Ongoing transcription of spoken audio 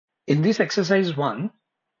In this exercise 1,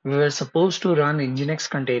 we were supposed to run Nginx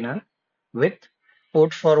container with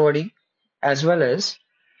port forwarding as well as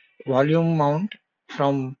volume mount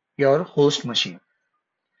from your host machine.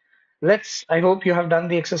 I hope you have done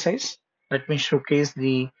the exercise. Let me showcase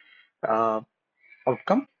the uh,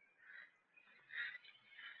 outcome.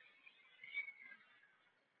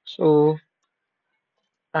 So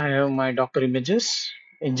I have my Docker images,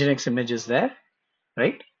 Nginx images there,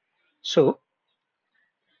 right? So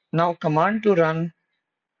now command to run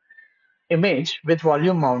image with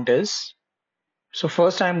volume mount is, so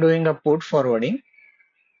first I'm doing a port forwarding,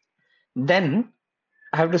 then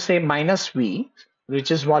I have to say minus V,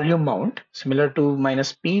 which is volume mount, similar to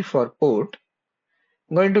minus P for port.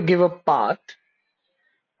 I'm going to give a path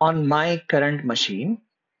on my current machine,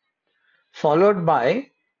 followed by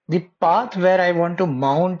the path where I want to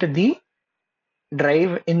mount the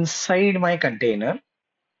drive inside my container,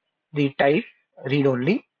 the type read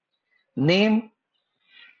only, name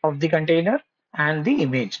of the container, and the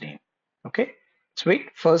image name. Okay, sweet.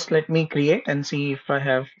 First, let me create and see if I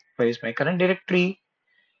have, where is my current directory,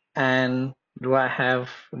 and do I have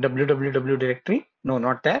www directory? No,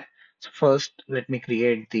 not there. So first, let me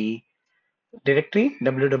create the directory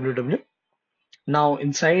www. Now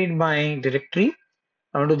inside my directory,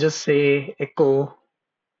 I want to just say echo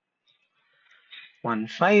one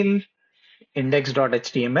file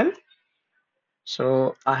index.html.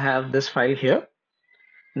 So I have this file here.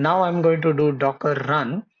 Now I'm going to do docker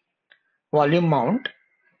run volume mount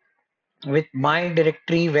with my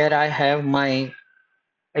directory where I have my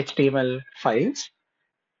HTML files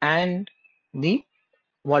and the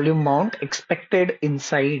volume mount expected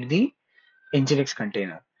inside the Nginx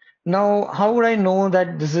container. Now, how would I know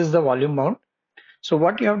that this is the volume mount? So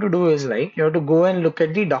what you have to do is, like, you have to go and look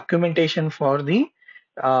at the documentation for the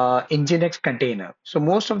Nginx container. So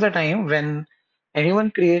most of the time when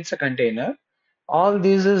anyone creates a container, all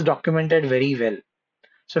this is documented very well.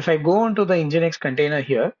 So if I go into the Nginx container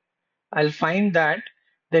here, I'll find that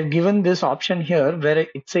they've given this option here where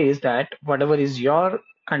it says that whatever is your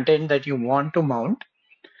content that you want to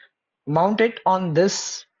mount it on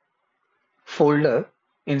this folder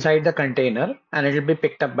inside the container and it will be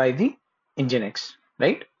picked up by the Nginx,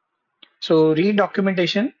 right? So read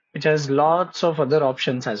documentation, which has lots of other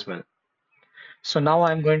options as well. So now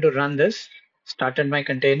I'm going to run this. Started my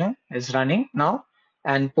container is running now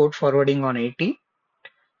and port forwarding on 80.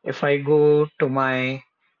 If I go to my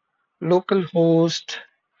local host,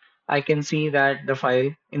 I can see that the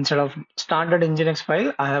file, instead of standard Nginx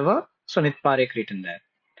file, I have a Sunit Parekh written there.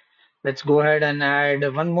 Let's go ahead and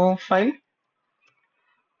add one more file.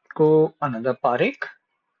 Go another Parekh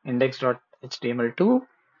index.html2.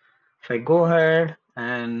 If I go ahead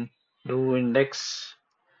and do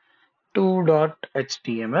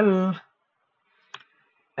index2.html,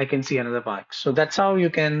 I can see another Parekh. So that's how you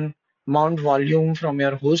can mount volume from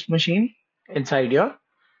your host machine inside your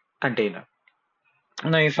container.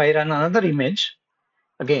 Now, if I run another image,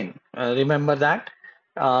 again, remember that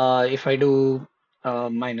if I do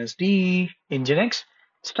minus D Nginx,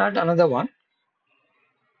 start another one.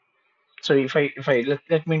 So if I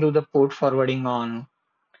let me do the port forwarding on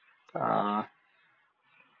uh,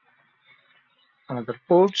 another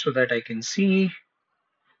port so that I can see,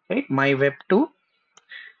 right, my web 2.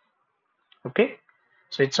 Okay,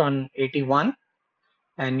 so it's on 81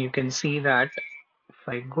 and you can see that if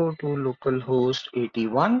I go to localhost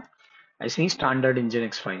 81, I see standard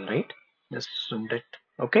Nginx file, right? Just zoomed it.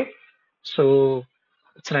 Okay, so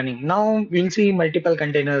it's running. Now we'll see multiple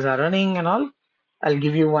containers are running and all. I'll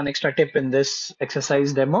give you one extra tip in this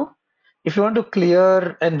exercise demo. If you want to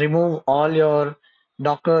clear and remove all your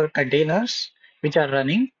Docker containers which are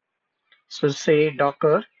running, so say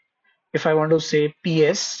Docker, if I want to say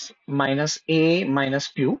ps minus a minus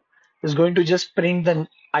q is going to just print the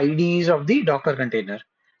IDs of the Docker container.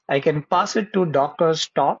 I can pass it to docker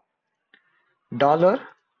stop dollar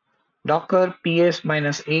docker ps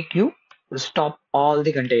minus aq will stop all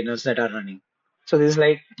the containers that are running. So this is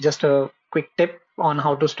like just a quick tip on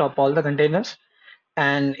how to stop all the containers.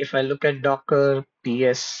 And if I look at docker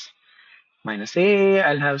ps minus a,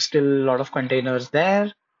 I'll have still a lot of containers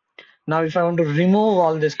there. Now if I want to remove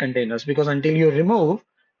all these containers, because until you remove,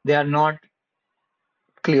 they are not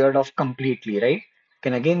cleared off completely, right? You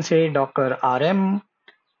can again say docker rm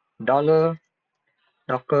dollar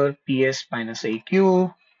docker ps minus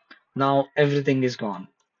aq. Now everything is gone.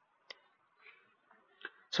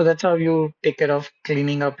 So that's how you take care of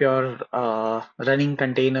cleaning up your running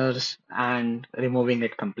containers and removing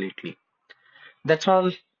it completely. That's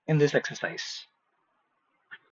all in this exercise.